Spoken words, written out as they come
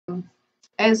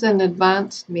as an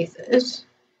advanced method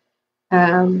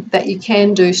that you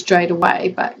can do straight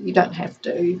away, but you don't have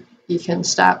to. You can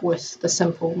start with the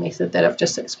simple method that I've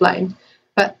just explained.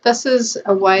 But this is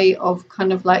a way of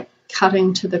kind of like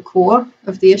cutting to the core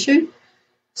of the issue.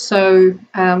 So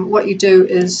what you do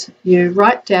is you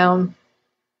write down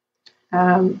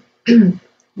the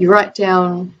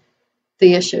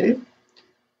issue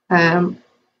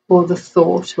or the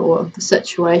thought or the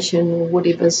situation or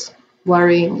whatever's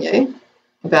worrying you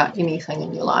about anything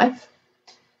in your life.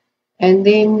 And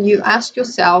then you ask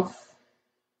yourself,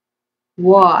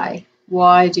 why?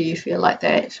 Why do you feel like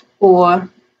that? Or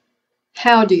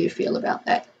how do you feel about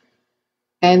that?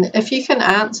 And if you can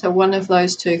answer one of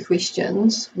those two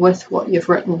questions with what you've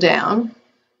written down,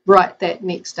 write that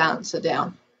next answer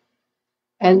down.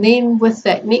 And then with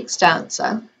that next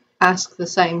answer, ask the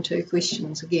same two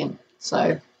questions again.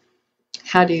 So,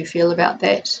 how do you feel about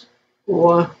that?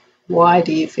 Or why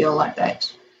do you feel like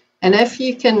that? And if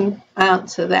you can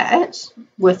answer that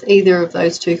with either of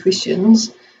those two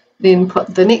questions, then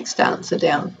put the next answer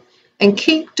down. And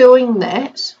keep doing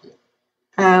that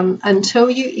until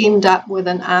you end up with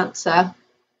an answer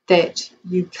that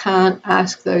you can't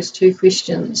ask those two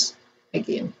questions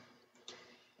again.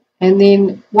 And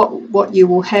then what you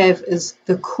will have is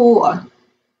the core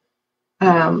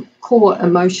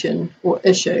emotion or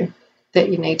issue that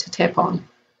you need to tap on.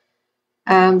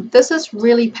 This is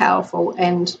really powerful,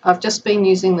 and I've just been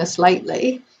using this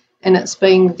lately, and it's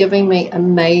been giving me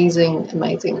amazing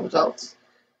results.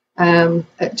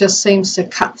 It just seems to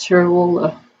cut through all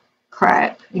the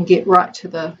crap and get right to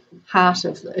the heart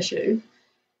of the issue.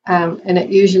 And it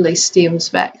usually stems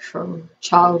back from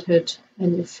childhood,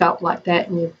 and you've felt like that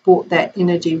and you've brought that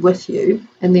energy with you,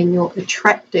 and then you're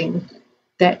attracting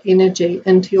that energy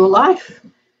into your life.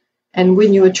 And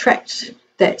when you attract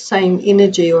that same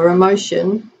energy or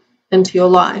emotion into your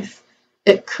life,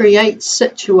 it creates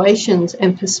situations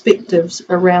and perspectives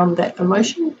around that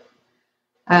emotion,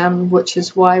 which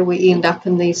is why we end up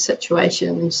in these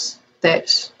situations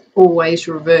that always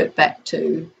revert back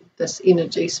to this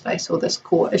energy space or this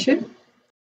core issue.